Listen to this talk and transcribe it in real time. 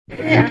You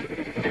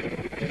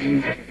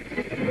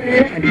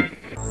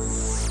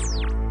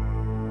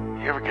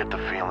ever get the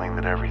feeling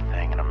that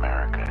everything in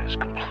America is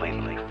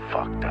completely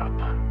fucked up?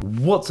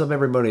 What's up,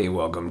 everybody?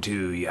 Welcome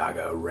to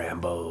Yaga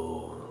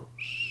Rambles.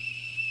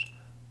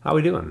 How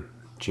we doing?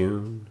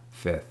 June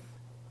 5th,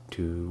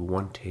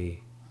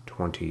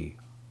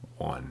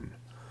 2021.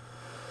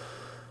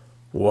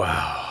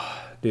 Wow.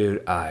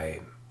 Dude, I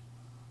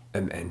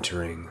am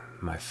entering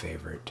my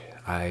favorite.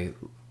 I'm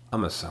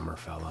a summer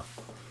fella.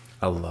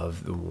 I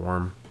love the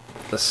warm,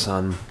 the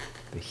sun,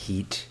 the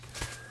heat.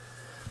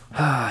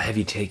 Have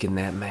you taken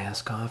that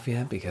mask off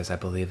yet? Because I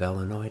believe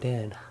Illinois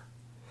did.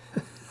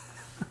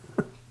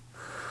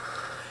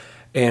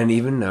 And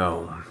even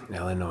though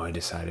Illinois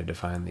decided to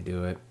finally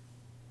do it,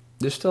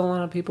 there's still a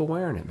lot of people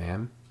wearing it,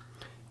 man.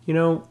 You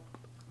know,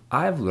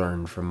 I've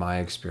learned from my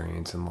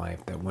experience in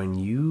life that when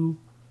you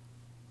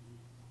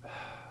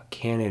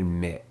can't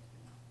admit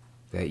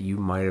that you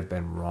might have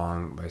been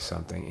wrong by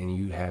something and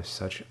you have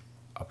such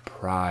a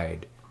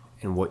pride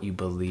in what you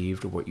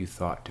believed or what you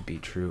thought to be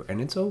true, and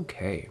it's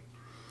okay.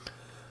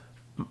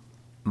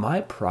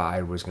 My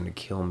pride was going to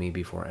kill me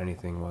before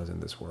anything was in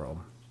this world.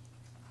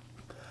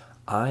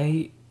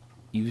 I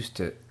used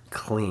to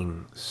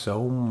cling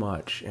so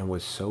much and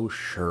was so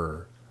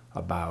sure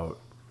about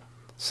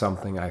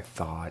something I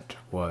thought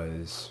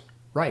was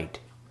right.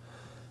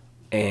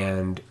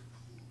 And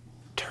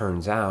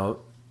turns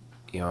out,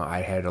 I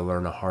had to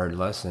learn a hard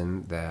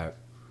lesson that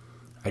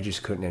I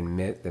just couldn't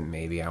admit that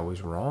maybe I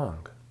was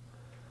wrong.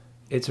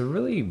 It's a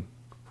really...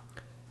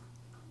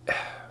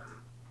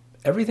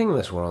 Everything in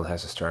this world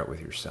has to start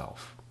with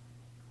yourself.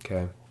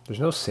 Okay?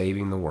 There's no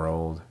saving the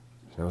world.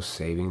 There's no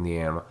saving the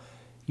animal.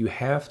 You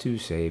have to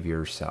save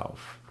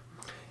yourself.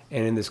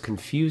 And in this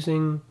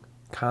confusing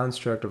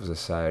construct of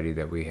society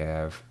that we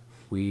have,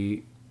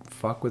 we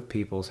fuck with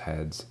people's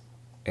heads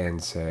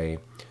and say,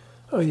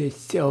 oh, you're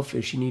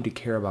selfish, you need to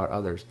care about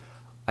others.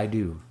 I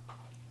do.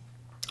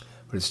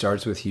 But it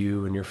starts with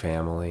you and your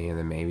family and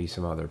then maybe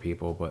some other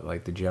people, but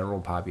like the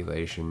general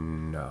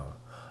population, no.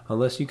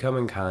 Unless you come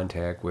in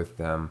contact with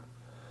them.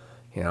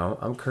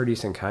 I'm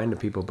courteous and kind to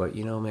people, but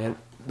man,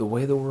 the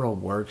way the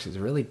world works is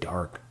really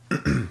dark.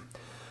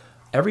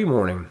 Every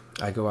morning,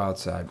 I go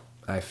outside.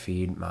 I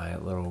feed my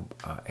little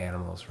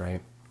animals, right?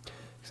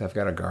 Because I've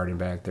got a garden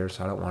back there,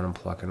 so I don't want them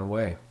plucking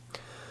away.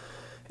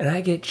 And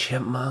I get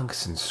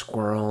chipmunks and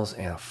squirrels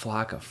and a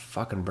flock of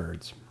fucking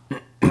birds.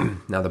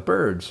 Now, the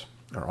birds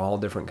are all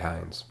different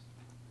kinds.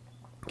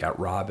 Got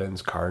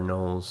robins,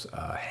 cardinals,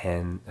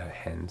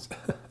 hens,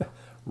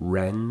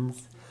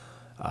 wrens,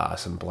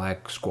 some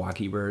black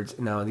squawky birds.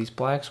 Now, these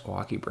black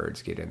squawky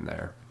birds get in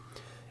there.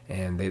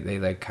 And they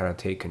like kind of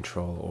take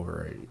control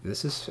over it.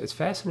 It's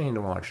fascinating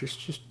to watch.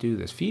 Just do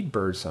this. Feed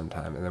birds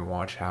sometime and then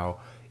watch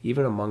how,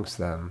 even amongst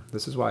them,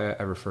 this is why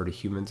I refer to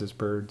humans as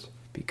birds,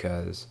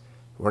 because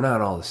we're not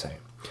all the same.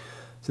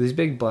 So these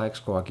big black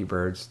squawky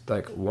birds,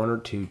 like one or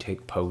two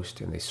take post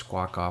and they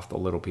squawk off the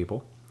little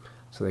people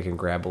so they can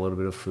grab a little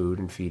bit of food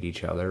and feed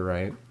each other,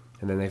 right?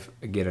 And then they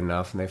get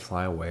enough and they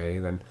fly away.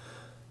 Then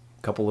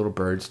a couple little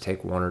birds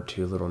take one or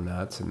two little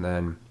nuts, and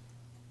then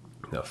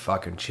the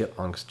fucking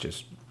chipmunks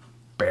just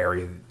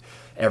bury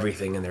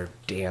everything in their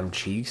damn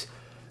cheeks.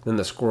 Then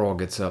the squirrel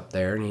gets up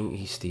there and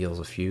he steals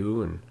a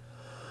few,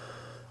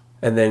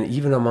 and then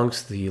even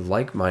amongst the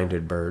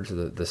like-minded birds,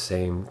 the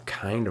same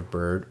kind of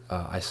bird,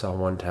 I saw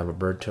one time a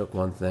bird took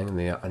one thing and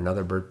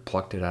another bird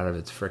plucked it out of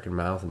its frickin'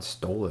 mouth and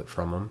stole it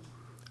from him.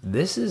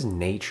 This is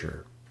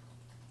nature.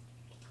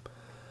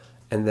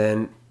 And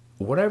then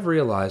what I've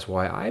realized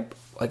why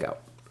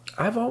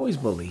I've always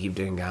believed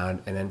in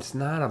God, and it's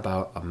not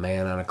about a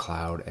man on a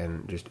cloud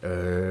and just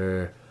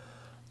I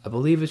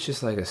believe it's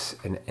just like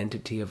an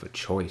entity of a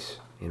choice,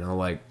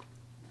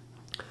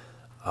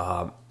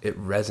 it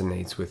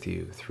resonates with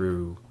you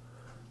through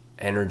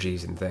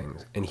energies and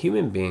things. And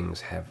human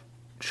beings have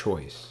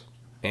choice.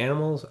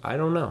 Animals, I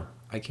don't know.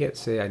 I can't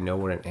say I know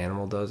what an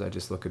animal does. I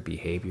just look at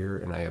behavior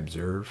and I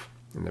observe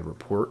and then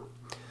report.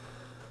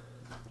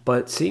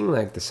 But seeing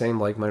like the same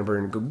like-minded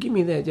bird and go, give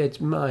me that,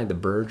 it's mine. The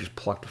bird just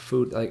plucked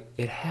food. Like,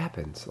 it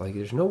happens. Like,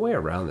 there's no way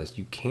around this.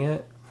 You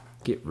can't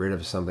get rid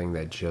of something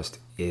that just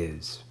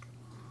is.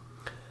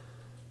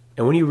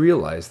 And when you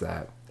realize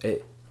that,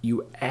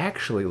 you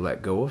actually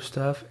let go of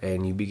stuff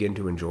and you begin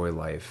to enjoy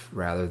life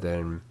rather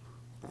than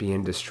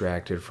being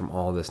distracted from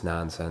all this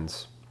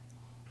nonsense.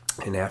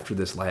 And after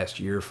this last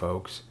year,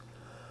 folks,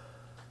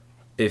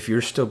 if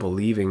you're still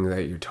believing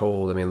that you're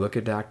told, look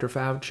at Dr.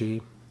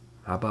 Fauci.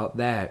 How about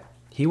that?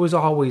 He was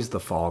always the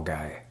fall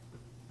guy.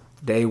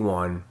 Day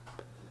one.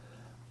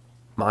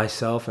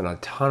 Myself and a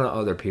ton of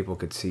other people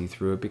could see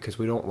through it because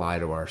we don't lie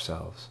to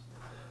ourselves.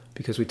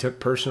 Because we took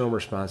personal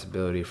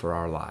responsibility for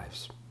our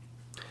lives.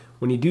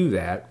 When you do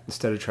that,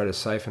 instead of trying to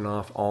siphon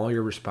off all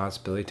your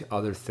responsibility to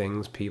other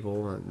things,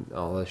 people, and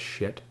all this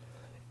shit,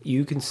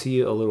 you can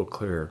see a little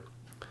clearer.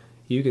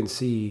 You can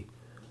see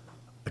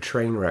a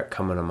train wreck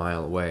coming a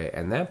mile away,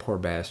 and that poor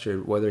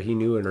bastard, whether he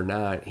knew it or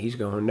not, he's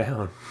going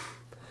down.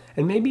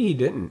 And maybe he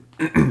didn't.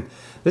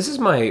 This is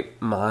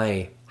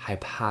my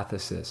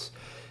hypothesis,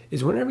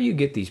 is whenever you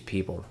get these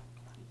people,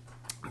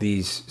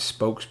 these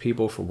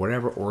spokespeople for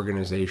whatever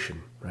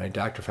organization, right?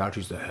 Dr.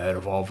 Fauci's the head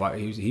of all,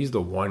 he's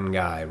the one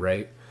guy,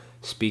 right?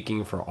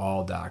 Speaking for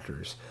all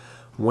doctors.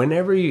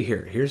 Whenever you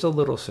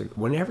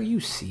whenever you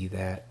see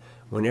that,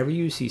 whenever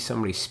you see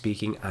somebody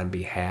speaking on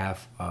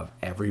behalf of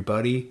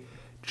everybody,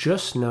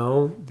 just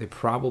know they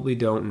probably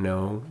don't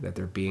know that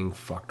they're being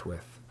fucked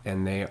with,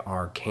 and they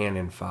are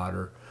cannon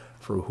fodder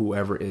for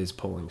whoever is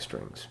pulling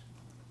strings.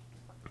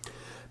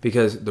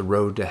 Because the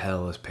road to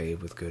hell is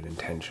paved with good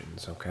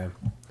intentions, okay?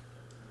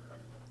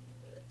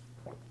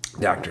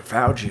 Dr.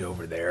 Fauci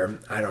over there,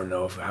 I don't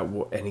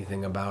know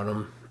anything about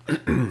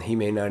him. He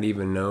may not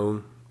even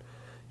know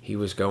he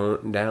was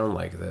going down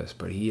like this,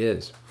 but he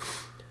is.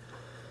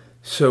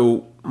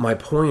 So my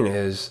point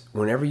is,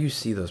 whenever you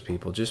see those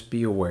people, just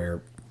be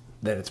aware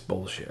that it's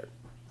bullshit.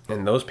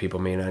 And those people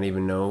may not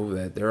even know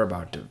that they're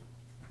about to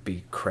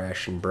be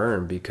crash and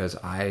burn, because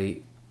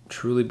I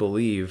truly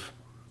believe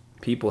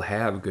people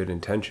have good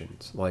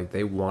intentions. Like,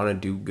 they want to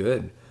do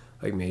good.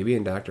 Like, maybe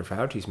in Dr.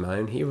 Fauci's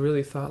mind, he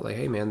really thought, like,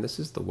 hey, man, this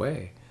is the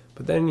way.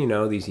 But then,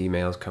 these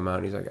emails come out,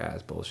 and he's like,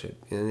 it's bullshit.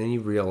 And then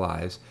you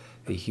realize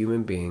that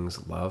human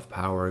beings love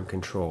power and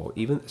control,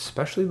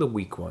 especially the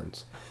weak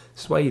ones.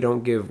 This is why you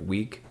don't give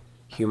weak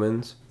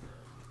humans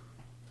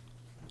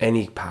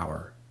any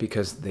power,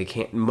 because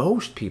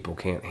most people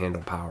can't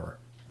handle power,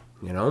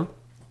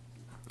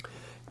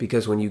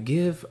 Because when you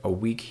give a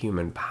weak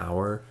human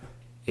power,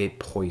 it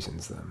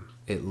poisons them.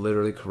 It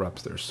literally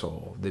corrupts their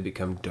soul. They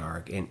become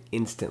dark, and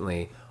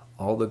instantly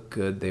all the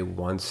good they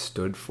once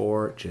stood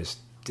for just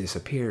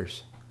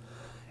disappears.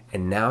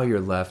 And now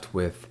you're left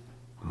with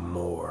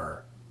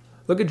more.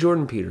 Look at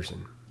Jordan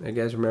Peterson. You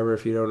guys remember,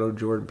 if you don't know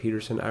Jordan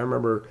Peterson, I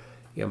remember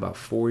about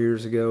 4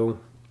 years ago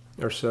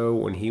or so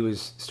when he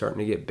was starting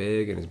to get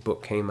big and his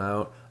book came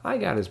out. I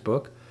got his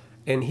book,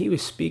 and he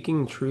was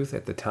speaking truth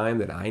at the time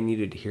that I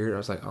needed to hear it. I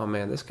was like, oh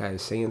man, this guy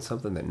is saying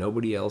something that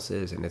nobody else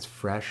is, and it's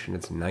fresh and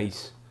it's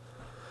nice.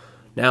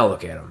 Now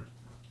look at him.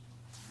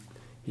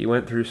 He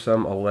went through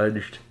some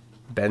alleged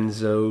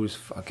benzos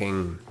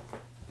fucking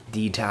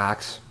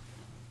detox.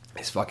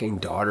 His fucking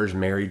daughter's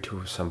married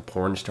to some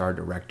porn star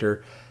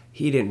director.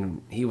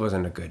 He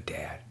wasn't a good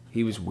dad.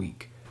 He was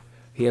weak.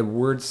 He had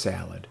word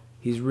salad.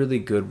 He's really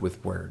good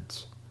with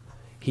words.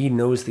 He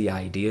knows the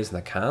ideas and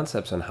the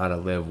concepts on how to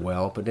live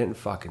well, but didn't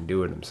fucking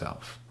do it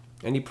himself.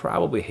 And he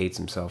probably hates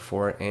himself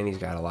for it, and he's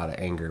got a lot of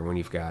anger when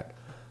you've got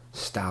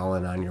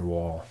Stalin on your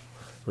wall,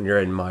 when you're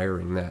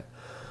admiring that.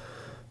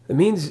 And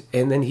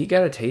then he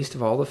got a taste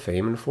of all the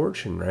fame and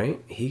fortune, right?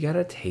 He got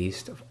a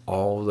taste of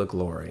all the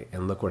glory,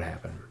 and look what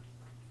happened.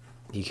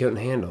 He couldn't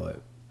handle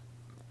it.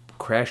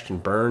 Crashed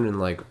and burned in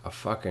like a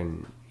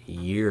fucking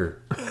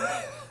year.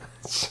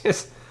 It's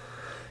just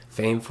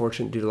fame,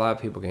 fortune. Dude, a lot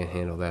of people can't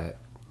handle that.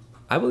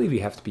 I believe you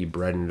have to be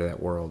bred into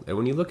that world. And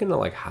when you look into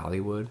like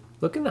Hollywood,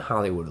 look into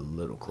Hollywood a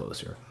little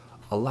closer.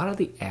 A lot of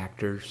the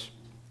actors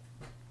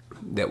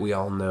that we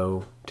all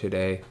know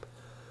today,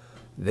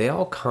 they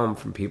all come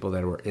from people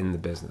that were in the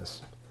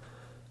business.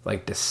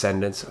 Like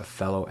descendants of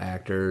fellow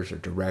actors or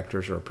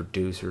directors or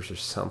producers or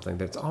something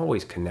that's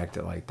always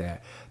connected like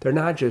that. They're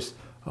not just,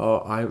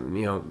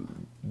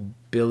 I'm,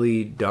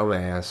 Billy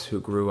Dumbass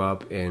who grew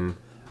up in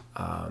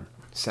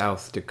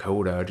South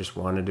Dakota, just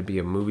wanted to be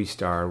a movie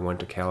star and went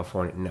to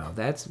California. No,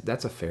 that's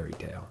a fairy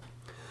tale.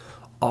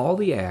 All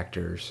the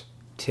actors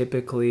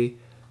typically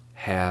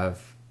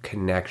have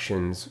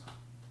connections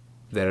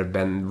that have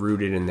been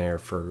rooted in there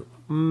for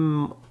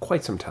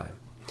quite some time.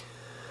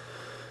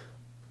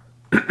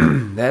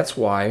 That's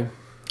why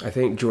I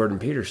think Jordan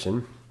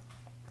Peterson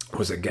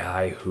was a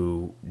guy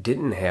who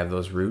didn't have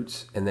those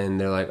roots, and then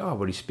they're like, oh,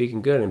 but he's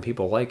speaking good and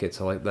people like it,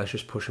 so let's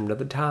just push him to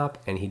the top.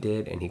 And he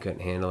did, and he couldn't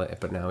handle it,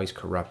 but now he's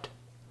corrupt.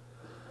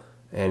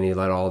 And he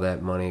let all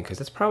that money, because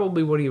that's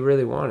probably what he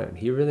really wanted.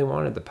 He really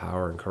wanted the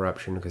power and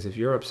corruption, because if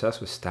you're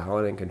obsessed with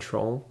Stalin and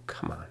control,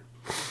 come on.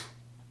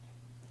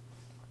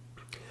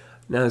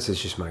 Now, this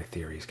is just my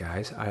theories,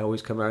 guys. I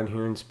always come on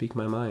here and speak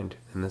my mind,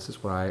 and this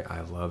is why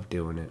I love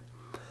doing it.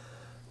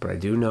 But I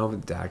do know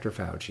that Dr.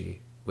 Fauci,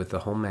 with the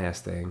whole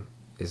mask thing,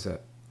 is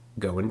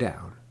going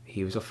down.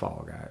 He was a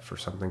fall guy for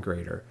something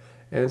greater.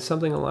 And it's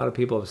something a lot of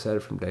people have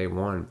said from day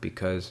one,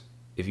 because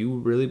if you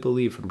really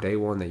believe from day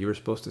one that you were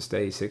supposed to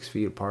stay 6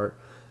 feet apart,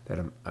 that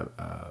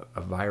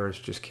a virus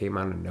just came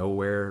out of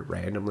nowhere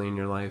randomly in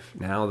your life,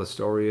 now the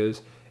story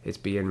is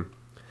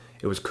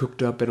it was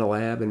cooked up in a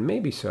lab, and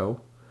maybe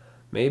so.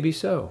 Maybe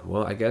so.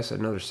 Well, I guess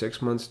another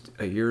 6 months,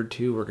 a year or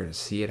two, we're going to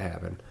see it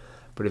happen.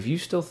 But if you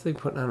still think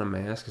putting on a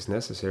mask is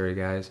necessary,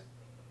 guys,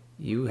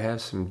 you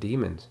have some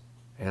demons.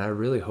 And I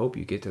really hope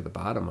you get to the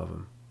bottom of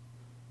them.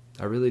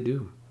 I really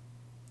do.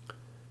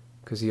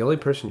 Because the only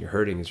person you're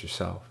hurting is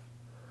yourself.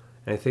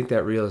 And I think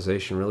that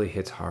realization really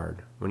hits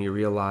hard when you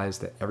realize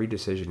that every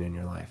decision in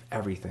your life,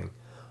 everything,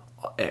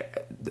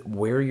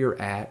 where you're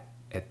at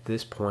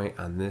this point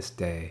on this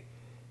day,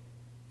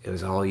 it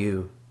was all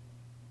you.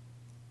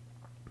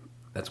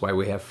 That's why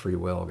we have free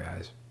will,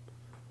 guys.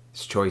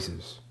 It's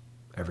choices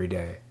every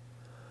day.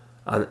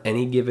 On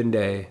any given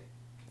day,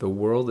 The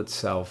world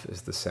itself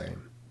is the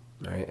same.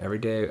 Right? Every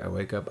day I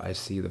wake up, I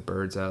see the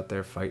birds out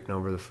there fighting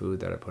over the food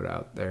that I put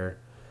out there.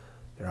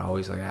 They're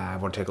always like, I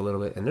want to take a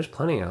little bit. And there's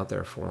plenty out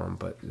there for them,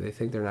 but they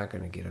think they're not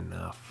going to get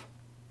enough.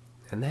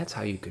 And that's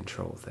how you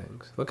control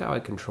things. Look how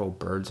I control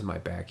birds in my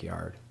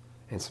backyard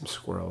and some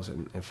squirrels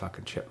and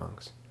fucking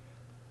chipmunks.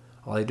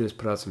 All I do is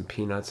put out some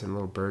peanuts and a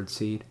little bird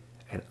seed,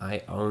 and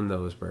I own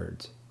those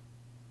birds.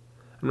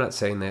 I'm not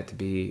saying that to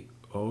be,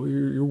 oh,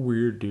 you're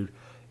weird, dude.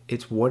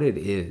 It's what it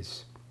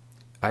is.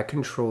 I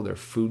control their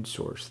food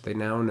source. They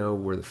now know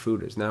where the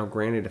food is. Now,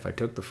 granted, if I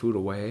took the food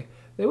away,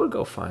 they would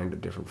go find a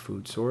different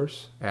food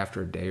source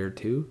after a day or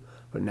two.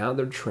 But now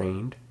they're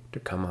trained to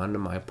come onto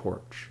my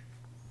porch.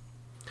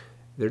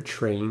 They're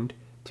trained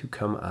to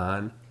come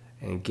on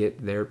and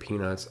get their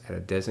peanuts at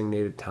a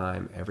designated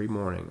time every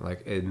morning.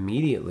 Like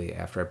immediately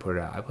after I put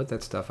it out. I put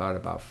that stuff out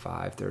about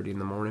 5:30 in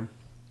the morning.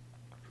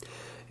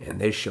 And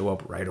they show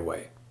up right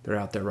away. They're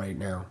out there right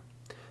now.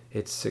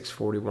 It's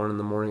 6:41 in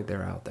the morning.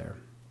 They're out there.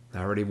 I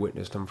already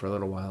witnessed him for a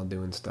little while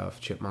doing stuff.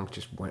 Chipmunk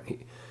just went.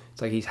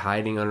 It's like he's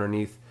hiding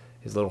underneath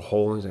his little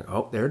hole. He's like,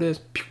 oh, there it is.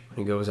 And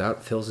he goes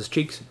out, fills his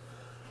cheeks.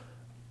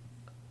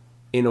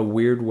 In a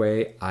weird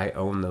way, I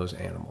own those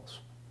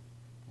animals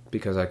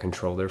because I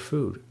control their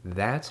food.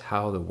 That's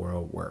how the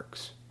world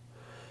works.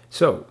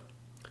 So,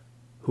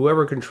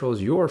 whoever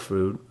controls your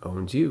food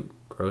owns you.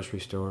 Grocery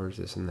stores,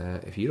 this and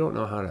that. If you don't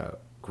know how to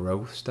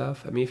grow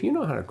stuff, I mean, if you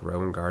know how to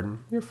grow and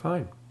garden, you're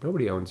fine.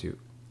 Nobody owns you.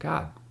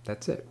 God,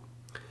 that's it.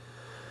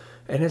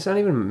 And it's not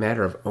even a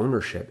matter of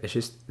ownership. It's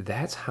just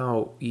that's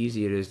how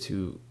easy it is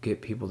to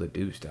get people to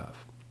do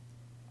stuff.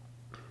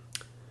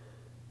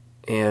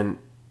 And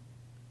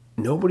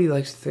nobody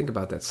likes to think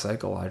about that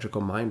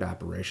psychological mind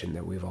operation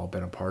that we've all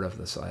been a part of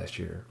this last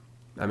year.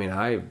 I mean,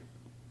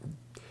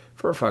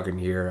 for a fucking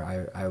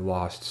year, I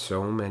lost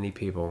so many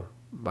people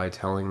by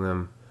telling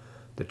them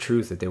the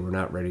truth that they were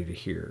not ready to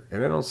hear.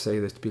 And I don't say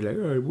this to be like,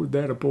 oh, was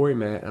that a boy,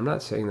 Matt? I'm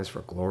not saying this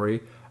for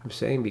glory. I'm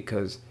saying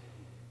because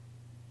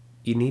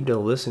you need to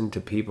listen to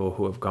people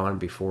who have gone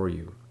before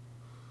you.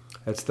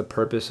 That's the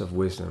purpose of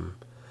wisdom.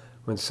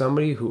 When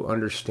somebody who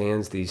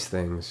understands these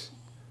things,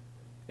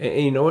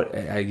 and you know what,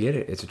 I get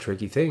it, it's a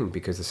tricky thing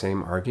because the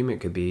same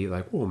argument could be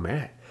like, well,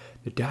 Matt,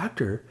 the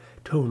doctor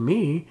told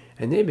me,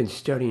 and they've been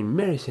studying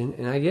medicine,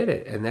 and I get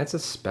it. And that's a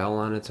spell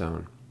on its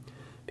own.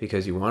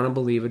 Because you want to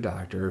believe a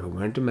doctor who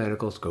went to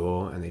medical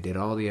school and they did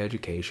all the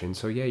education.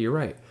 So yeah, you're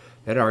right.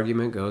 That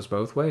argument goes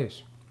both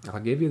ways. I'll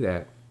give you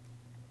that.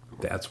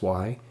 That's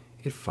why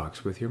it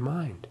fucks with your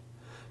mind.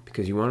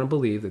 Because you want to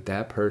believe that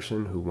that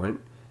person who went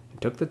and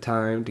took the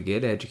time to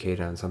get educated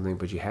on something,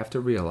 but you have to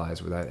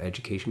realize where that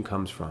education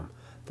comes from.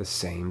 The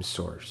same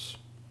source.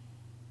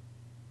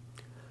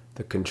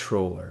 The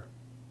controller.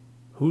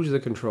 Who's the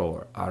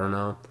controller? I don't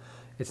know.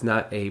 It's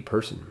not a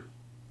person.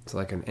 It's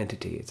like an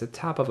entity. It's the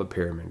top of a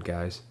pyramid,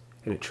 guys.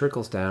 And it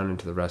trickles down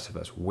into the rest of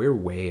us. We're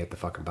way at the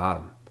fucking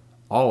bottom.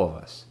 All of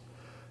us.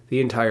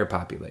 The entire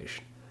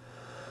population.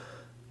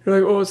 You're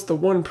like, oh, it's the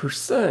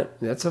 1%.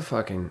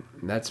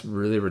 That's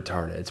really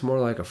retarded. It's more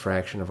like a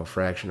fraction of a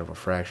fraction of a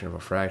fraction of a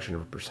fraction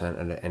of a percent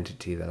of an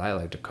entity that I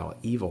like to call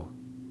evil.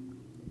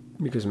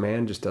 Because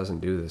man just doesn't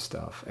do this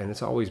stuff. And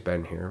it's always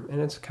been here.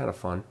 And it's kind of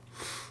fun.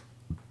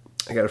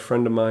 I got a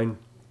friend of mine.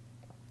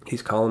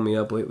 He's calling me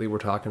up lately. We're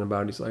talking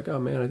about it. He's like, oh,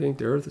 man, I think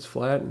the earth is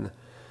flat and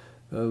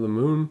the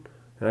moon.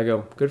 And I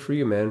go, good for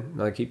you, man.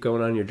 And I keep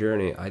going on your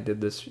journey. I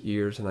did this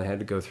years and I had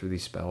to go through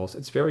these spells.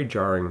 It's very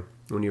jarring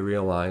when you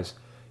realize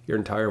your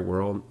entire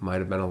world might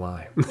have been a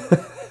lie.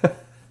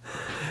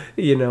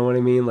 You know what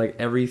I mean? Like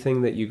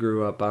everything that you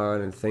grew up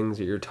on and things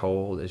that you're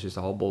told is just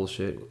all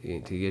bullshit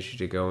to get you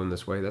to go in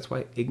this way. That's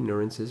why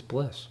ignorance is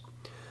bliss.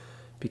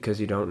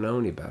 Because you don't know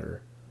any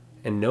better.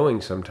 And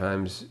knowing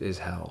sometimes is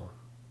hell.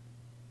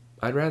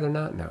 I'd rather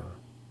not know.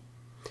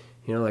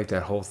 You know, like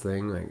that whole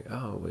thing, like,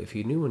 oh, if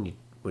you knew when you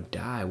would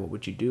die, what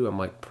would you do? I'm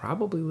like,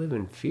 probably live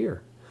in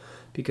fear.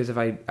 Because if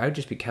I'd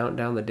just be counting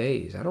down the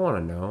days. I don't want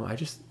to know.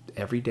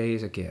 Every day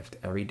is a gift.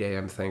 Every day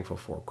I'm thankful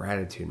for.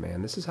 Gratitude,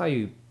 man. This is how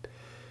you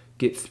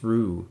get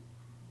through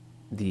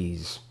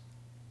these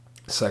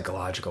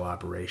psychological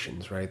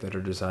operations, right? That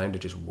are designed to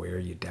just wear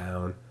you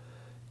down,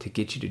 to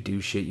get you to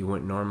do shit you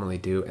wouldn't normally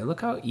do. And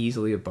look how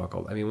easily it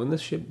buckled. I mean, when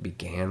this shit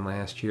began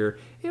last year,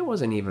 it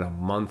wasn't even a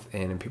month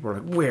in, and people were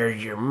like,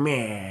 where's your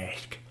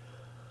mask?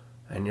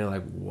 And you're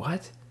like,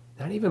 what?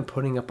 Not even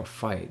putting up a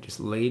fight. Just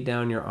laid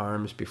down your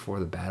arms before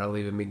the battle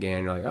even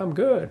began. You're like, I'm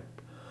good.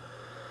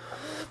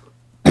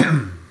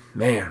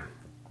 Man.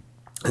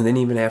 And then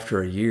even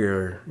after a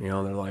year, you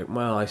know, they're like,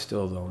 well, I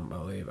still don't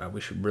believe.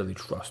 We should really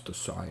trust the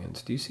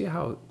science. Do you see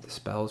how the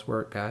spells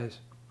work, guys?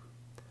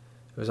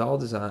 It was all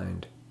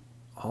designed,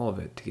 all of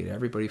it, to get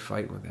everybody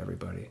fighting with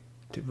everybody.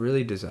 To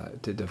really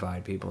to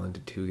divide people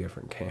into two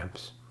different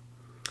camps.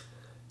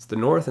 It's the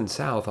North and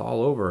South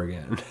all over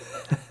again.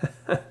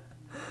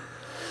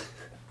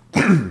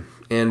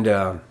 And,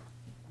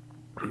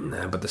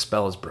 but the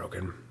spell is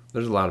broken.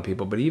 There's a lot of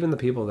people, but even the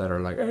people that are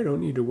like, I don't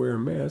need to wear a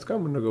mask,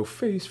 I'm going to go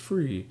face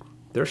free.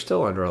 They're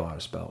still under a lot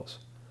of spells.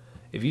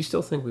 If you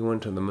still think we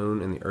went to the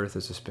moon and the Earth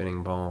is a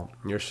spinning ball,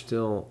 you're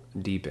still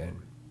deep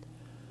in.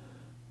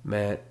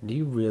 Matt, do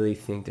you really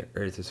think the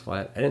Earth is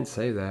flat? I didn't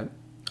say that.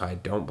 I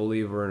don't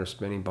believe we're in a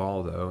spinning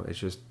ball, though. It's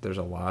just there's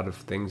a lot of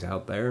things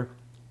out there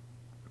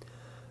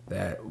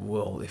that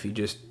will, if you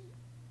just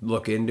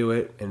look into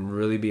it and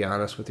really be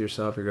honest with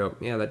yourself, you go,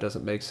 yeah, that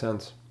doesn't make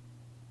sense.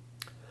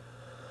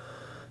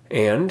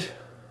 And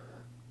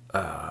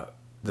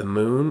the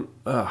moon,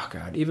 oh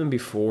God, even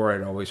before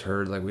I'd always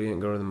heard, like, we didn't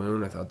go to the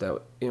moon. I thought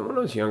that, when I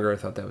was younger, I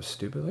thought that was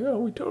stupid. Like, oh,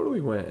 we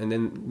totally went. And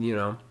then,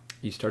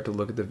 you start to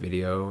look at the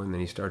video, and then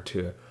you start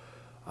to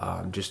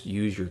just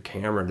use your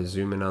camera to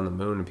zoom in on the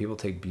moon, and people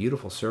take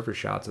beautiful surface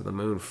shots of the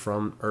moon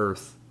from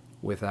Earth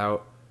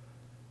without,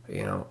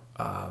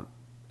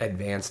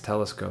 advanced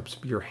telescopes.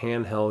 Your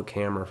handheld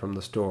camera from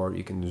the store,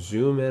 you can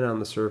zoom in on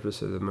the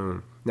surface of the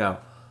moon. Now,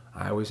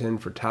 I was in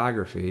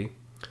photography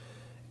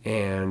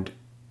and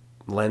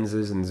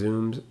lenses and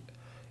zooms.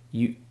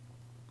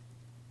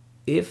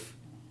 If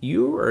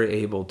you are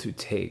able to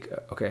take,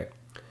 okay,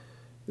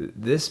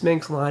 this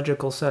makes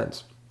logical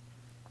sense.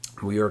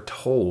 We are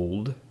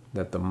told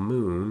that the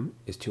moon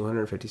is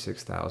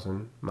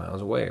 256,000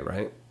 miles away,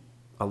 right?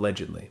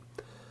 Allegedly.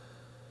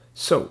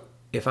 So,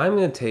 if I'm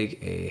going to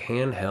take a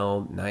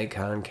handheld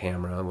Nikon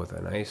camera with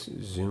a nice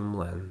zoom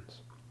lens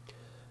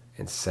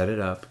and set it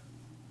up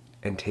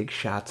and take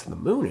shots of the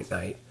moon at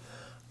night,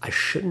 I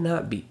should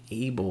not be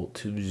able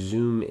to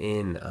zoom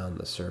in on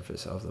the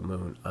surface of the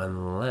moon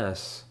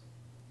unless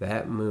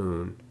that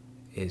moon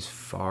is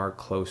far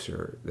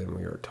closer than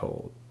we are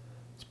told.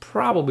 It's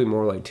probably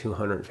more like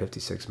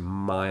 256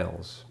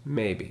 miles,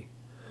 maybe.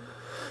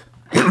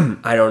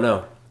 I don't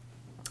know.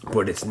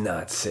 But it's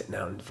not sitting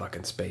out in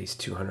fucking space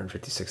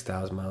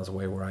 256,000 miles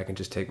away where I can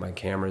just take my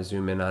camera,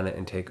 zoom in on it,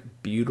 and take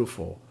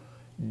beautiful,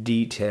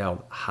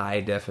 detailed,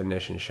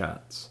 high-definition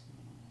shots.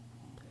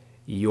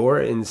 You're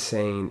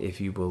insane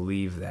if you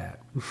believe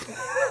that.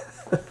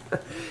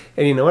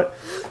 And you know what?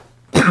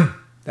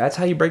 That's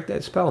how you break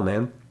that spell,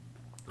 man.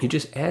 You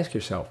just ask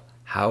yourself,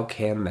 how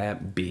can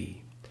that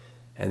be?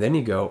 And then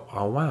you go,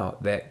 oh, wow,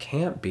 that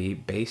can't be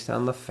based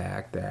on the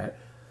fact that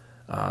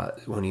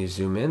when you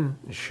zoom in,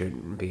 you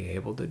shouldn't be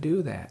able to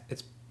do that.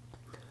 It's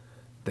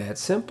that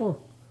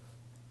simple.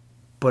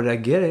 But I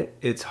get it.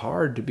 It's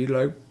hard to be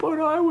like, but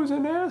I was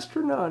an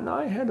astronaut and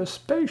I had a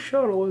space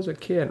shuttle as a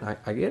kid.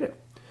 I get it.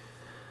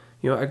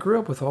 I grew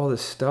up with all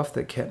this stuff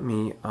that kept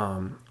me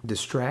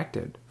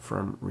distracted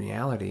from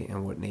reality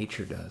and what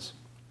nature does.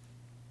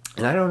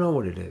 And I don't know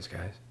what it is,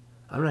 guys.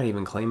 I'm not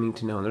even claiming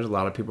to know. And there's a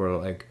lot of people who are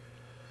like,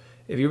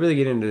 if you really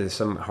get into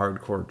some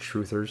hardcore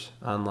truthers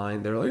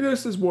online, they're like,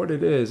 this is what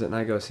it is. And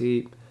I go,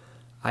 see,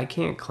 I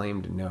can't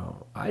claim to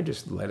know. I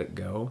just let it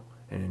go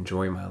and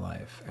enjoy my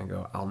life and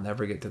go, I'll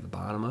never get to the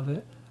bottom of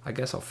it. I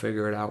guess I'll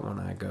figure it out when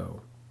I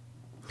go.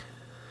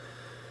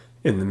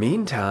 In the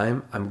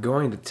meantime, I'm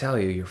going to tell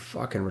you you're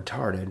fucking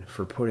retarded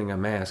for putting a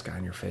mask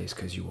on your face,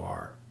 because you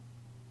are.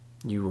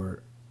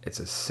 It's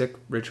a sick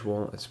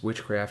ritual. It's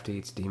witchcrafty.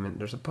 It's demon.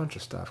 There's a bunch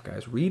of stuff,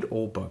 guys. Read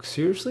old books.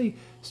 Seriously,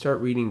 start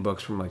reading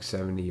books from like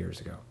 70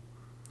 years ago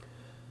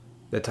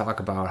that talk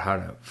about how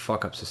to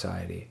fuck up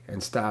society,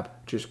 and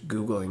stop just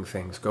Googling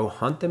things. Go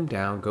hunt them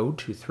down. Go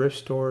to thrift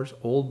stores,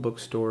 old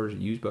bookstores,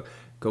 used books.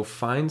 Go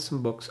find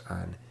some books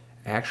on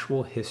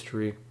actual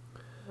history,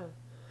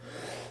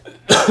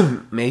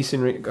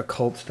 masonry,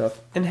 occult stuff,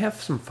 and have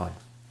some fun.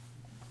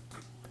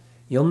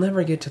 You'll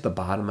never get to the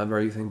bottom of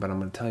everything, but I'm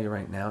going to tell you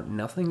right now,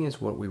 nothing is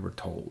what we were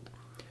told.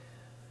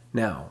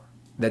 Now,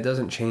 that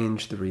doesn't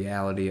change the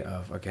reality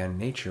of, again,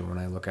 nature. When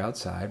I look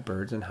outside,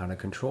 birds, and how to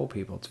control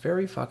people, it's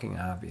very fucking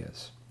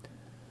obvious.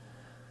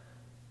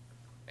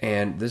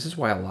 And this is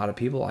why a lot of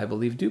people, I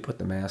believe, do put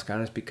the mask on,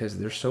 is because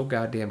they're so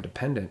goddamn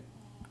dependent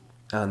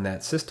on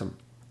that system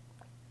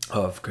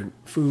of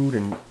food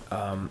and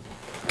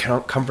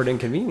comfort and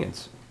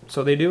convenience.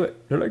 So they do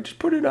it. They're like, just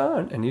put it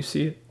on, and you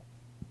see it.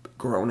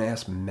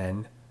 Grown-ass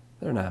men.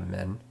 They're not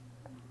men.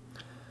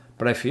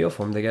 But I feel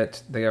for them. They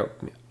got.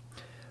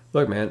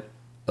 Look, man,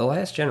 the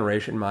last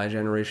generation, my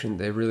generation,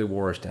 they really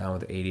wore us down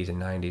with the 80s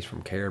and 90s,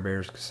 from Care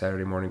Bears,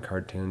 Saturday morning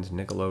cartoons,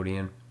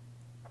 Nickelodeon,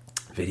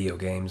 video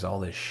games, all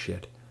this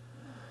shit.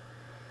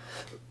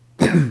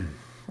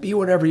 Be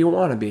whatever you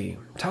want to be.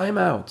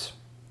 Timeouts.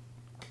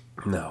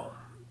 No.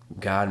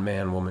 God,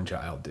 man, woman,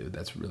 child, dude.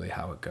 That's really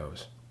how it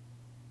goes.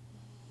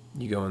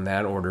 You go in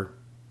that order.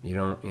 You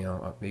don't,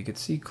 you could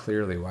see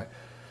clearly why.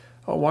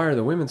 Oh, why are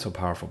the women so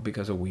powerful?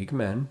 Because of weak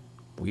men.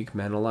 Weak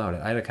men allowed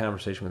it. I had a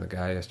conversation with a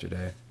guy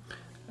yesterday,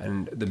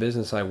 and the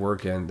business I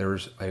work in,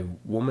 there's a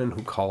woman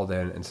who called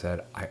in and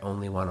said, I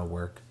only want to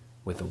work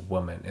with a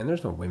woman. And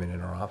there's no women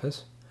in our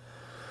office.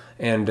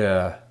 And,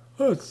 it's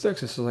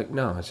sexist. So like,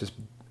 no,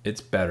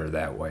 it's better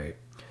that way.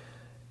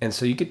 And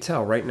so you could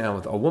tell right now,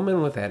 with a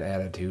woman with that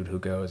attitude who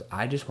goes,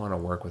 I just want to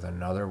work with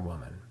another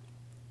woman,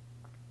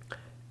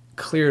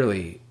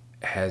 clearly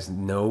has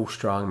no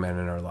strong men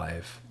in her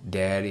life,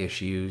 dad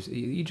issues.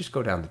 You just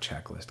go down the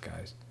checklist,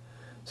 guys.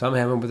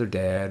 Something happened with her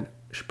dad.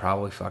 She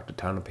probably fucked a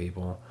ton of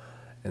people.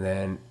 And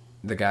then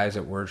the guys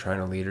that were trying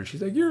to lead her,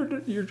 she's like,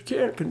 you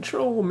can't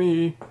control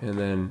me. And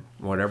then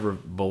whatever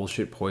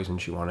bullshit poison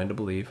she wanted to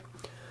believe.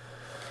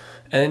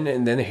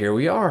 And then here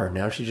we are.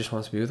 Now she just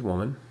wants to be with a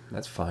woman.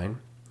 That's fine.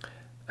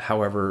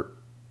 However,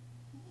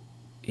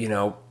 you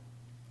know,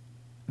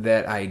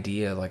 that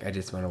idea, like, I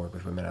just want to work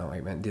with women, I don't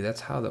like men. Dude,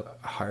 that's how the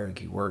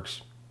hierarchy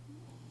works.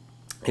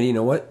 And you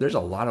know what? There's a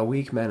lot of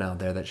weak men out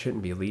there that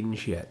shouldn't be leading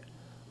shit.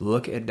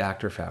 Look at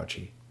Dr.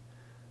 Fauci.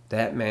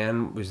 That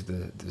man was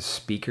the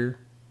speaker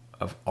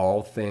of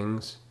all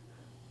things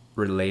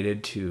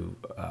related to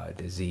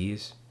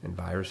disease and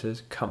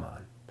viruses. Come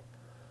on.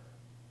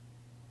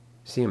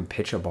 See him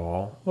pitch a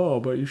ball. Oh,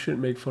 but you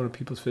shouldn't make fun of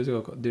people's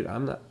physical. Dude,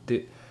 I'm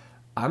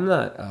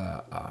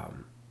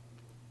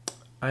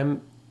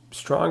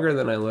stronger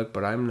than I look,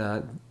 but I'm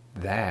not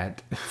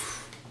that.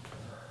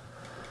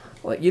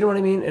 Like, you know what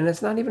I mean? And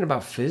it's not even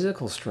about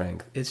physical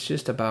strength. It's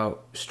just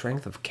about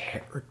strength of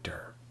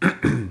character.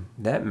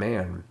 That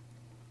man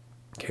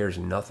cares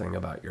nothing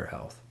about your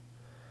health.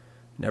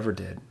 Never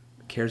did.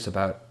 Cares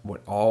about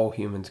what all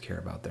humans care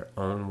about, their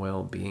own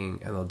well-being,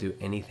 and they'll do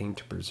anything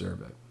to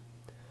preserve it.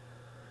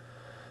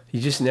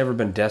 You just never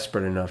been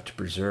desperate enough to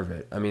preserve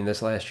it. I mean,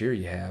 this last year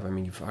you have. I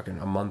mean, you fucking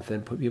a month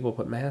in, people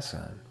put masks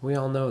on. We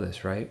all know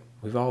this, right?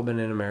 We've all been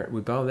in America.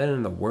 We've all been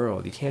in the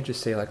world. You can't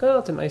just say like, oh,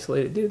 it's an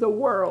isolated, dude, the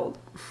world.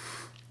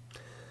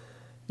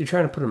 You're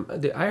trying to put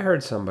them. I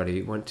heard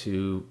somebody went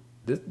to.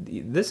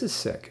 This is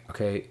sick.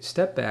 Okay,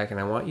 step back, and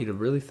I want you to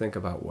really think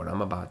about what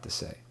I'm about to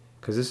say,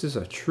 because this is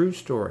a true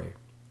story.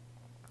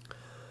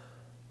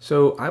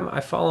 So I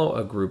follow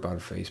a group on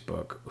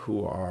Facebook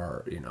who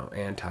are, you know,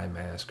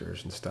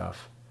 anti-maskers and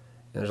stuff.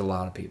 And there's a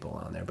lot of people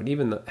on there, but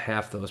even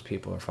half those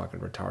people are fucking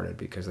retarded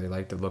because they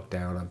like to look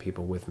down on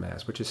people with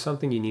masks, which is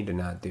something you need to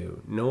not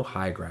do. No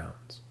high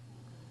grounds.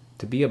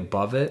 To be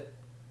above it,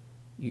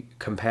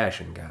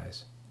 compassion,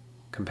 guys.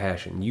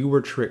 Compassion. You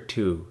were tricked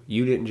too.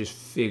 You didn't just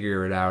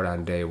figure it out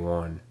on day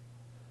one.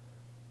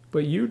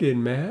 But you did,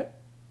 Matt.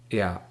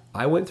 Yeah,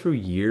 I went through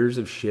years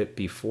of shit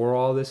before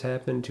all this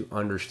happened to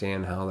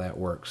understand how that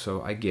works.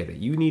 So I get it.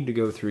 You need to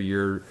go through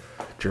your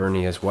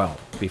journey as well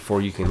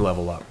before you can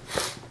level up.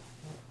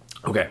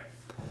 Okay.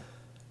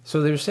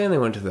 So they were saying they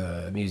went to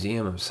the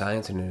Museum of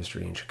Science and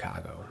Industry in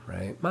Chicago,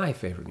 right? My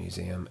favorite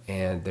museum.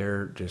 And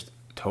they're just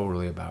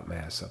totally about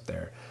masks up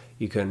there.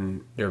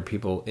 There are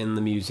people in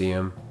the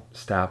museum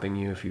stopping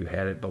you if you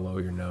had it below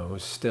your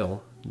nose.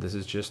 Still, this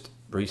is just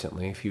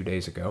recently, a few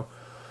days ago.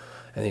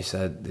 And they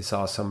said they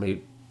saw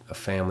a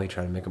family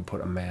trying to make them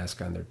put a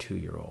mask on their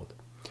 2-year-old.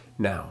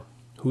 Now,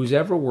 who's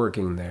ever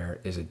working there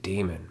is a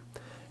demon.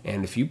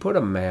 And if you put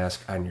a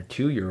mask on your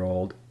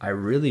 2-year-old, I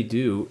really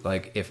do,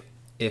 like,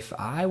 if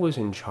I was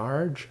in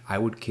charge, I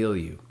would kill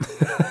you.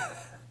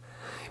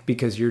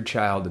 Because you're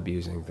child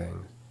abusing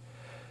things.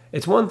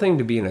 It's one thing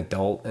to be an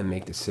adult and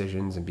make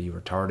decisions and be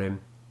retarded,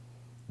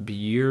 but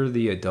you're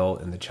the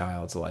adult in the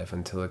child's life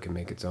until it can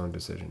make its own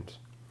decisions.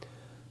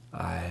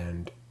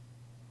 And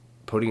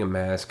putting a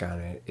mask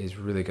on it is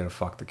really going to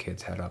fuck the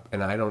kid's head up.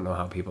 And I don't know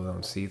how people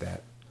don't see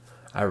that.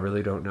 I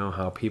really don't know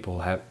how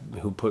people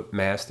who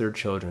masked their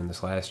children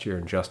this last year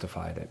and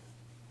justified it.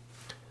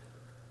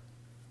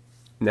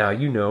 Now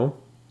you know,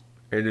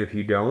 and if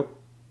you don't,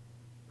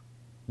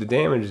 the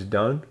damage is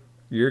done.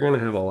 You're going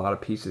to have a lot of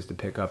pieces to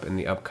pick up in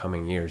the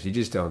upcoming years. You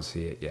just don't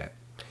see it yet.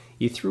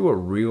 You threw a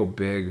real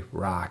big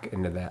rock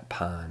into that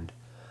pond.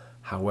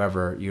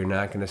 However, you're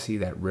not going to see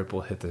that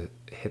ripple hit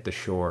the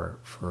shore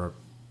for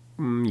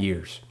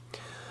years.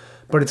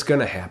 But it's going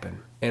to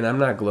happen. And I'm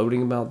not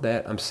gloating about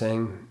that. I'm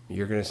saying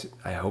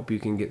I hope you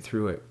can get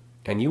through it.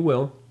 And you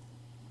will.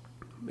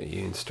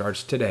 It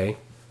starts today.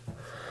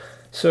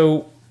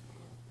 So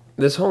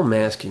this whole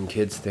masking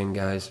kids thing,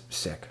 guys,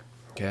 sick.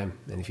 Okay?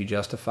 And if you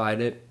justified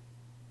it,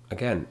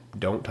 again,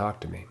 don't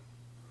talk to me.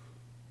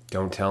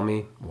 Don't tell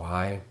me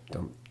why.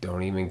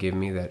 Don't even give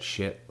me that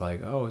shit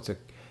like, oh, it's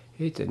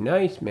a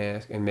nice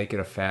mask, and make it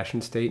a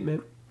fashion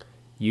statement.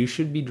 You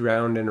should be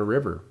drowned in a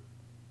river.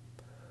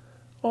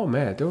 Oh,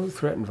 Matt, don't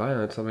threaten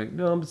violence. I'm like,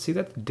 no, but see,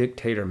 that's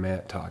dictator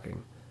Matt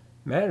talking.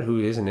 Matt, who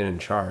isn't in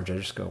charge, I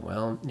just go,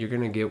 well, you're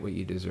going to get what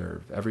you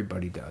deserve.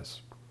 Everybody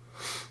does.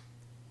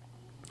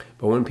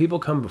 But when people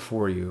come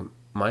before you,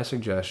 my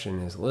suggestion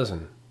is,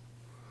 listen,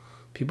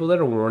 people that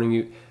are warning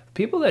you,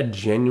 people that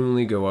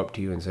genuinely go up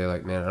to you and say,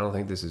 like, man, I don't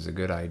think this is a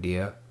good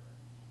idea.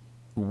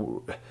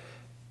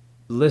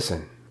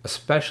 Listen,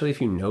 especially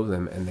if you know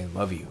them and they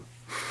love you.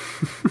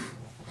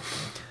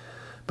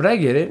 But I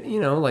get it,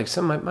 you know, like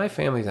my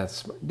family's not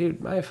smart.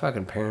 Dude, my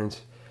fucking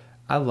parents,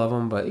 I love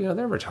them, but, you know,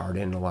 they're retarded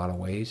in a lot of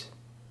ways.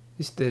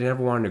 They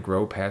never wanted to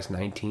grow past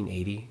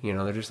 1980. You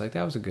know, they're just like,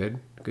 that was a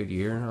good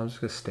year, and I was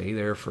just going to stay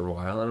there for a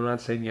while. And I'm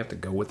not saying you have to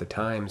go with the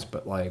times,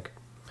 but, like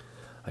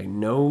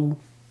no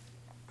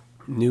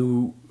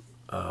new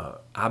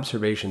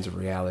observations of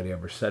reality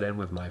ever set in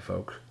with my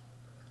folks.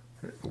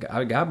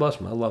 God bless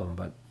them, I love them,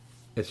 but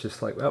it's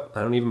just like, well,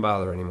 I don't even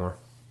bother anymore.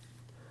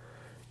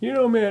 You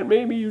know, man,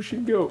 maybe you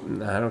should go.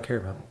 Nah, I don't care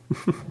about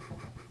it.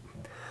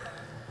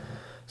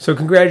 So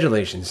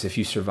congratulations if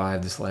you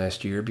survived this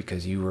last year,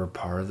 because you were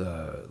part of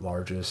the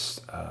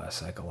largest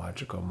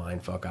psychological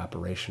mindfuck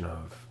operation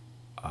of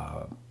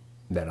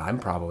that I'm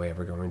probably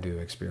ever going to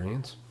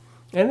experience.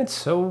 And it's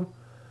so,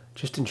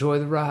 just enjoy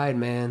the ride,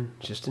 man.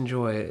 Just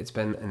enjoy it. It's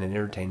been an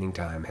entertaining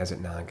time. Has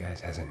it not,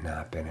 guys? Has it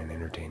not been an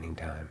entertaining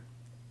time?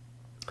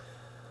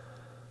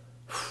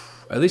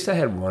 At least I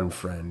had one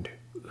friend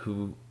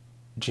who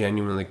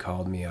genuinely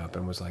called me up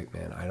and was like,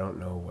 man, I don't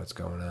know what's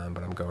going on,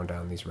 but I'm going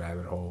down these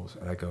rabbit holes.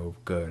 And I go,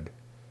 good.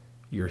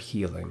 You're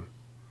healing.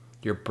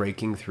 You're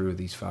breaking through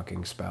these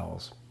fucking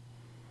spells.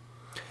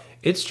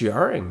 It's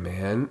jarring,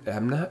 man.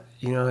 I'm not,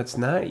 it's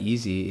not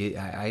easy.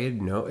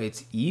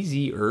 It's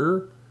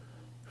easier.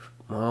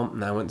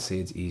 Well, I wouldn't say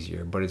it's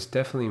easier, but it's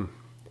definitely,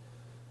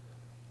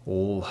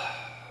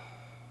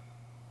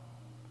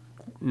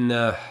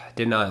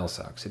 denial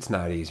sucks. It's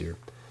not easier.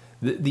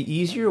 The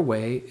easier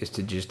way is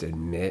to just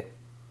admit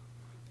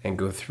and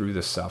go through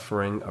the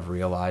suffering of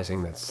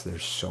realizing that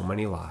there's so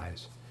many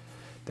lies,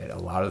 that a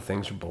lot of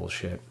things are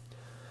bullshit.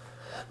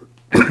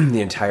 The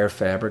entire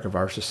fabric of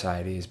our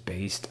society is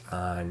based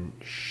on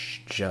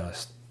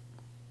just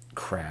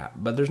crap.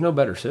 But there's no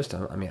better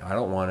system. I mean, I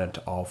don't want it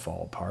to all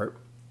fall apart.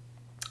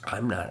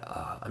 I'm not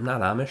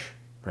Amish,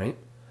 right?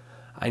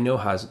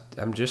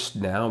 I'm just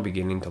now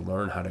beginning to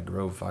learn how to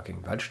grow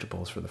fucking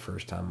vegetables for the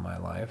first time in my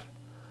life.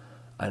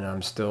 And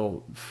I'm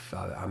still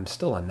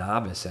a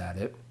novice at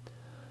it.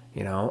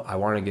 I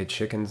want to get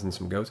chickens and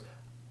some goats.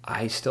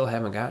 I still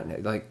haven't gotten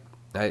it. Like,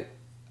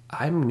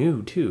 I'm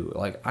new too.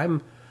 Like,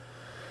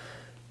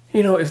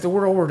 if the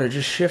world were to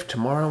just shift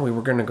tomorrow and we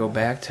were going to go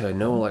back to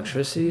no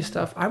electricity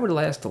stuff, I would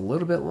last a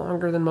little bit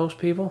longer than most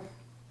people,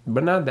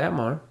 but not that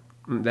much.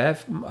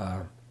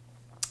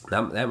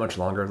 Not that much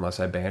longer,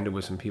 unless I banded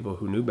with some people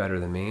who knew better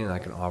than me and I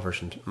can offer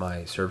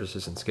my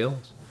services and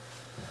skills.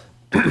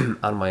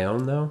 On my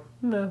own, though,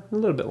 no, a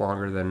little bit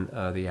longer than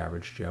the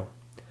average Joe.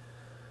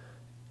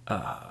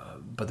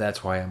 But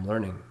that's why I'm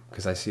learning,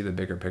 because I see the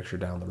bigger picture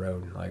down the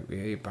road. Like,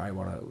 you probably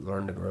want to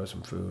learn to grow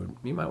some food.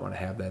 You might want to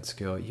have that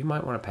skill. You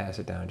might want to pass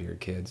it down to your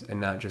kids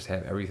and not just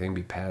have everything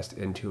be passed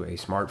into a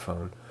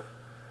smartphone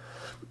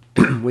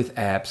with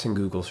apps and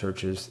Google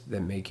searches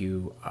that make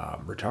you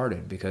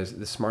retarded. Because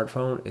the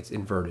smartphone, it's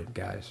inverted,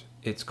 guys.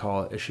 It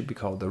should be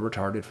called the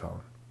retarded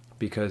phone,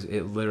 because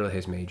it literally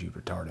has made you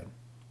retarded.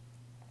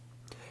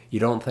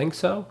 You don't think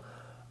so?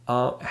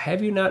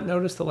 Have you not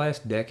noticed the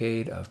last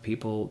decade of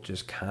people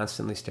just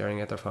constantly staring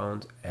at their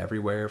phones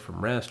everywhere,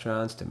 from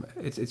restaurants to...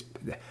 It's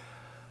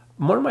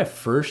one of my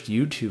first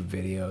YouTube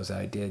videos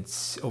I did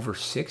over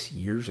 6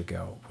 years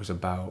ago was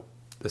about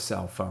the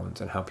cell phones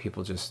and how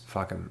people just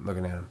fucking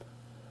looking at them.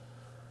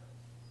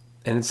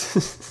 And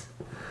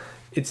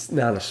it's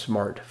not a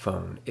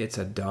smartphone. It's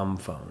a dumb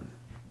phone.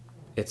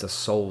 It's a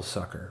soul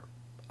sucker.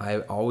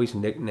 I always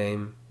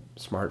nickname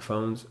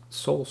smartphones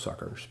soul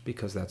suckers,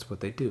 because that's what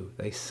they do.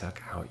 They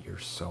suck out your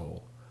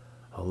soul,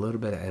 a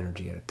little bit of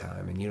energy at a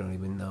time, and you don't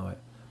even know it.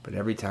 But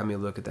every time you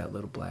look at that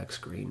little black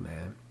screen,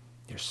 man,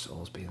 your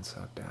soul's being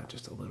sucked out,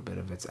 just a little bit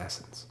of its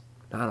essence.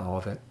 Not all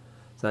of it.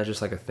 It's not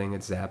just like a thing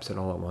that zaps it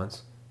all at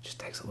once. It just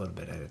takes a little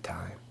bit at a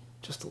time,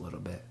 just a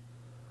little bit.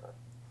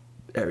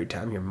 Every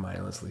time you're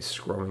mindlessly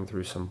scrolling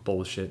through some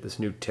bullshit, this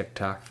new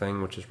TikTok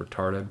thing, which is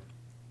retarded.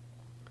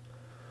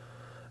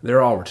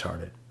 They're all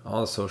retarded.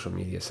 All the social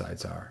media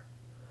sites are.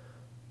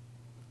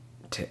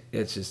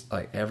 It's just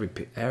like every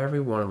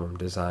one of them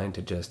designed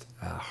to just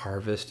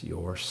harvest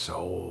your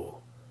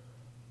soul.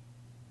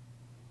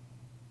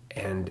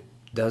 And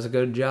does a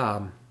good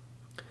job,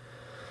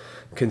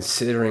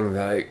 considering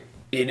that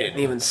it didn't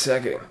even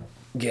second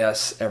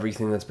guess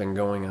everything that's been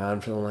going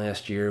on for the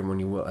last year. When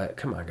you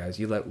come on, guys,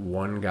 you let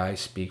one guy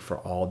speak for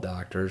all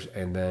doctors,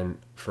 and then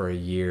for a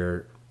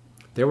year,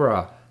 there were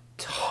a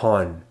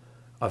ton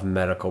of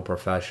medical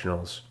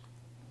professionals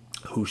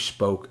who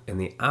spoke in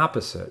the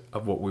opposite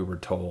of what we were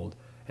told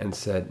and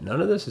said,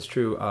 none of this is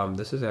true.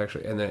 This is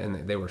actually,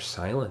 and they were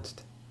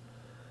silenced.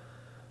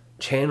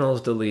 Channels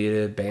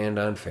deleted, banned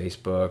on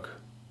Facebook,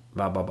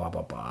 blah, blah, blah,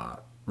 blah, blah.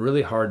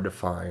 Really hard to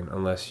find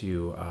unless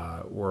you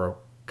were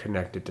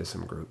connected to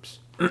some groups.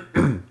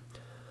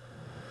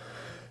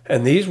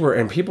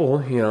 And people,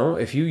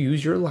 if you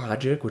use your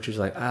logic, which is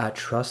like,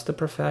 trust the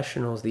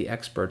professionals, the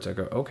experts. I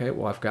go, okay,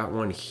 well, I've got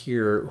one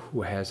here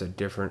who has a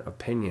different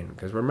opinion.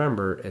 Because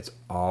remember, it's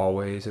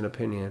always an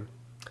opinion.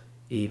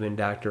 Even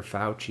Dr.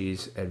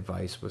 Fauci's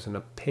advice was an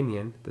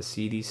opinion. The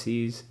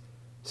CDC's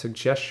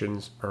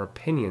suggestions are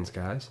opinions,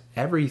 guys.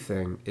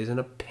 Everything is an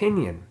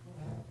opinion.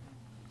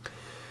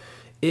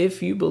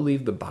 If you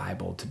believe the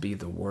Bible to be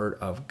the Word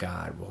of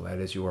God, well, that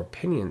is your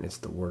opinion. It's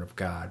the Word of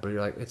God. But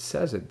you're like, it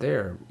says it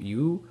there.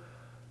 You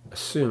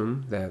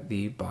assume that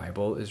the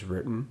Bible is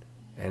written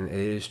and it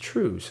is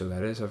true, so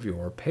that is of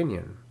your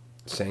opinion.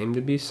 Same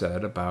to be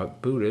said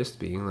about Buddhists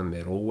being the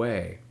middle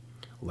way.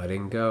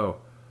 Letting go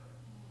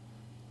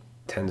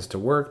tends to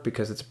work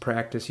because it's a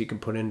practice you can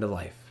put into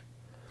life.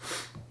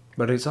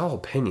 But it's all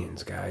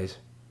opinions, guys.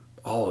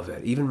 All of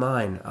it. Even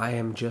mine. I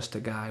am just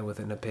a guy with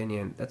an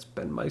opinion. That's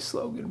been my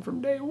slogan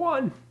from day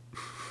one.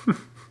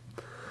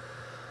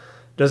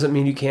 Doesn't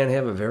mean you can't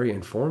have a very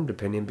informed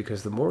opinion,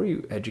 because the more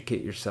you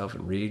educate yourself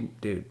and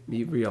read, dude,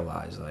 you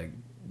realize, like,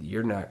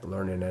 you're not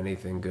learning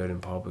anything good in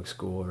public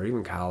school or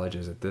even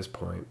colleges at this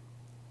point.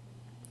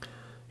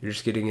 You're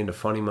just getting into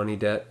funny money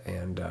debt,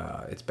 and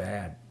it's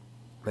bad.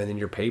 And then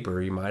your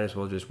paper, you might as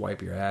well just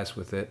wipe your ass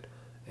with it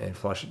and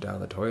flush it down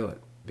the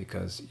toilet,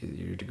 because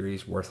your degree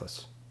is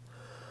worthless.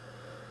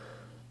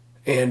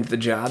 And the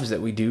jobs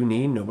that we do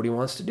need, nobody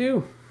wants to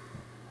do.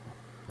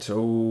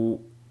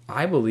 So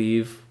I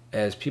believe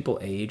as people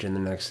age in the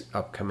next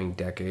upcoming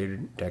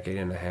decade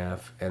and a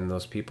half, and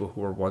those people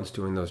who were once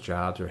doing those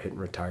jobs are hitting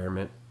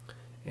retirement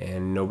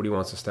and nobody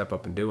wants to step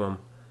up and do them,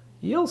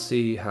 you'll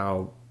see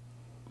how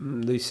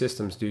these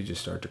systems do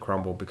just start to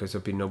crumble, because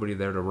there'll be nobody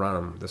there to run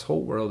them. This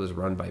whole world is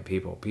run by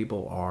people.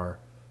 People are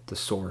the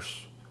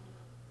source.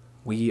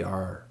 We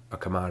are a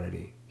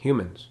commodity.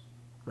 Humans,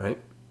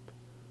 right?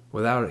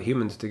 Without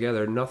humans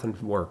together, nothing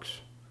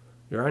works.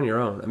 You're on your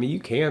own. I mean, you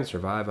can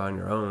survive on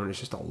your own. It's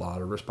just a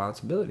lot of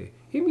responsibility.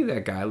 You can be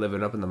that guy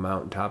living up in the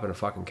mountaintop in a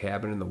fucking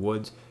cabin in the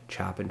woods,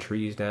 chopping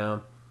trees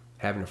down,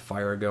 having a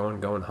fire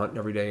going hunting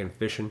every day and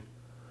fishing,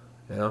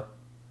 you know,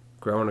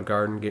 growing a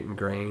garden, getting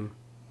grain.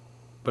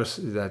 But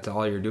that's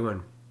all you're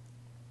doing.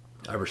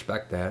 I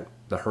respect that.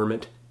 The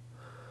hermit.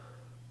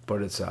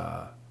 But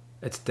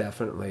it's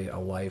definitely a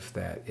life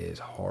that is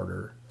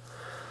harder.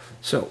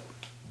 So,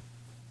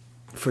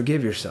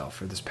 forgive yourself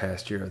for this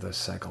past year of the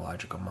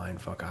psychological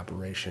mindfuck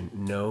operation.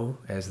 Know,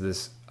 as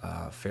this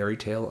fairy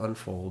tale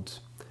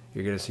unfolds,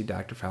 you're going to see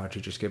Dr.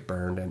 Fauci just get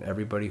burned, and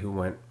everybody who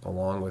went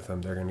along with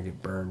him, they're going to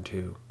get burned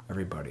too.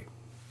 Everybody.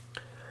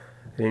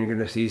 Then you're going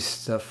to see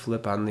stuff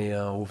flip on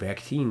the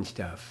vaccine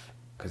stuff,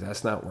 because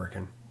that's not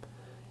working.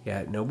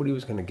 Yeah, nobody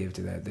was going to give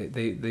to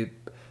that.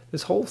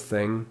 This whole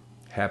thing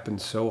happened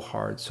so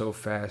hard, so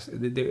fast.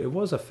 It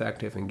was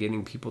effective in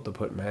getting people to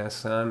put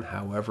masks on.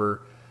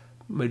 However,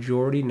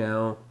 majority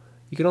now,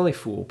 you can only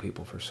fool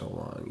people for so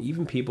long.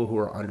 Even people who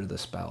are under the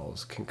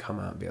spells can come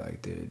out and be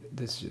like, dude,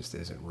 this just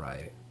isn't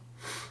right.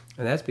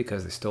 And that's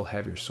because they still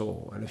have your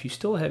soul. And if you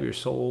still have your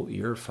soul,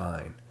 you're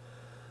fine.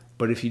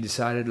 But if you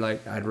decided,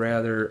 like, I'd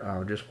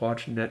rather just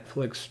watch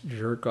Netflix,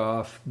 jerk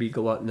off, be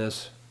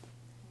gluttonous,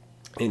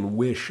 and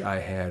wish I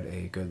had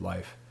a good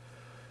life.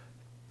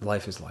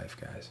 Life is life,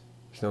 guys.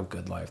 There's no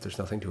good life. There's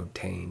nothing to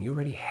obtain. You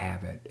already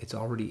have it. It's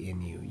already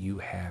in you. You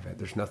have it.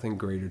 There's nothing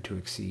greater to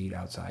exceed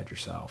outside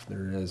yourself.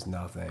 There is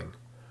nothing.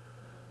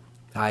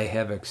 I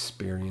have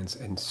experience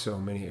in so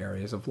many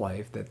areas of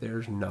life that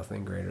there's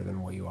nothing greater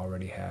than what you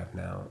already have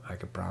now. I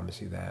can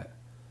promise you that.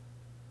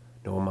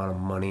 No amount of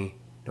money,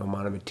 no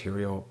amount of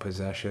material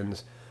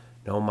possessions,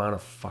 no amount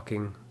of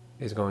fucking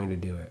is going to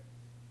do it.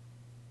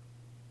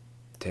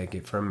 Take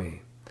it from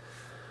me.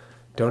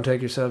 Don't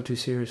take yourself too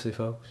seriously,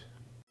 folks.